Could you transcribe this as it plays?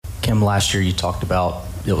Kim, last year you talked about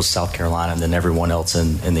it was South Carolina and then everyone else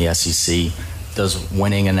in the SEC. Does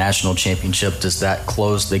winning a national championship, does that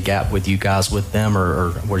close the gap with you guys with them,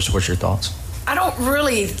 or what's your thoughts? I don't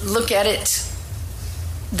really look at it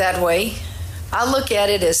that way. I look at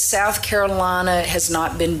it as South Carolina has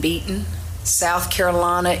not been beaten. South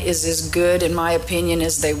Carolina is as good, in my opinion,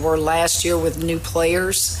 as they were last year with new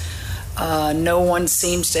players. No one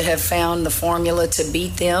seems to have found the formula to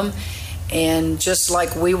beat them. And just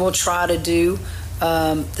like we will try to do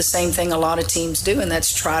the same thing a lot of teams do, and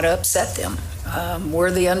that's try to upset them.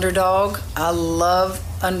 We're the underdog. I love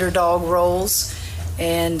underdog roles.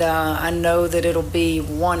 And I know that it'll be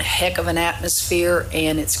one heck of an atmosphere,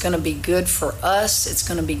 and it's going to be good for us. It's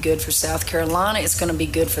going to be good for South Carolina. It's going to be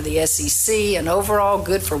good for the SEC, and overall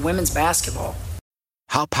good for women's basketball.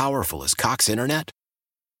 How powerful is Cox Internet?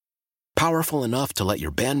 Powerful enough to let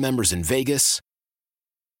your band members in Vegas,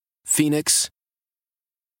 Phoenix,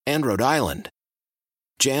 and Rhode Island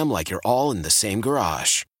jam like you're all in the same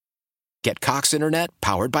garage. Get Cox Internet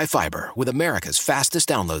powered by fiber with America's fastest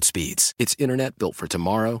download speeds. It's internet built for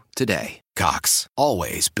tomorrow, today. Cox,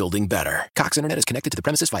 always building better. Cox Internet is connected to the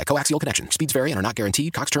premises via coaxial connection. Speeds vary and are not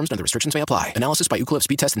guaranteed. Cox terms and other restrictions may apply. Analysis by Ookla of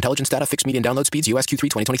Speed Test Intelligence Data. Fixed median download speeds. US Q3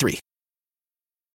 2023.